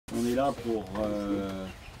là pour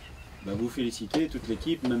vous féliciter, toute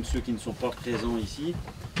l'équipe, même ceux qui ne sont pas présents ici.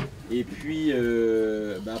 Et puis,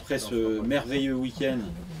 après ce merveilleux week-end,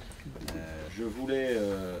 je voulais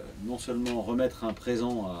non seulement remettre un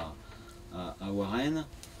présent à Warren.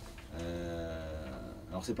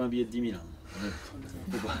 Alors, c'est pas un billet de 10 000.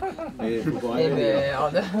 Faut pas rêver.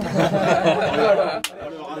 Merde.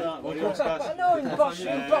 Ah non, une Porsche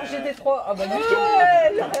GT3. Ah bah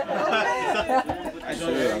nickel.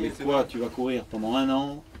 Avec quoi tu vas courir pendant 1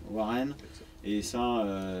 an, Warren, et ça,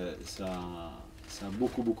 ça a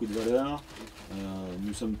beaucoup de valeur.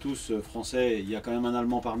 Nous sommes tous français, il y a quand même un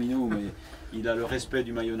Allemand parmi nous, mais il a le respect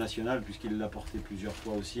du maillot national puisqu'il l'a porté plusieurs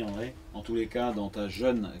fois aussi, André. En tous les cas, dans ta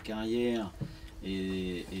jeune carrière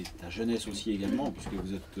et ta jeunesse aussi également, puisque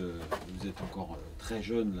vous êtes encore très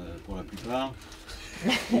jeune pour la plupart,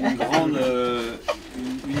 une grande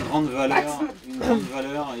valeur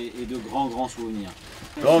et de grands souvenirs.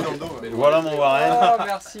 Donc voilà mon Warren, Oh,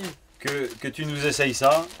 merci. que tu nous essayes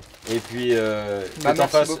ça, et puis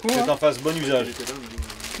que t'en fasses bon usage.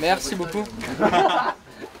 Merci beaucoup.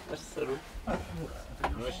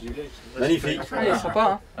 Magnifique. Ah, il est sympa,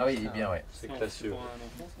 hein. Ah oui, il est bien, ouais. C'est classieux.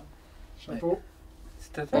 Chapeau.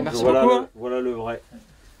 Merci Voilà beaucoup. voilà le vrai.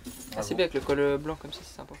 Ah, c'est bien avec le col blanc comme ça,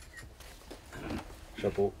 c'est sympa.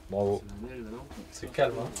 Chapeau, bravo. C'est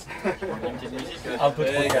calme, hein. Un peu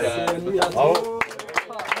trop calme. Bravo.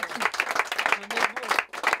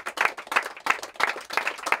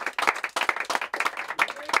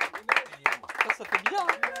 Ça fait bien, hein.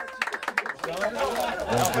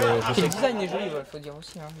 Donc, Le design est joli, il faut dire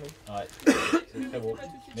aussi. Hein, mais... ouais, c'est très beau.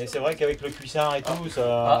 Mais c'est vrai qu'avec le cuissard et tout,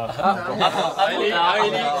 ça...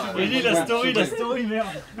 La story, merde.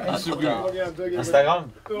 Instagram?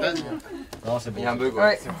 Non, c'est bon. Il y a un bug,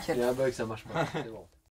 Ouais, Il y a un bug, ça marche pas. C'est bon.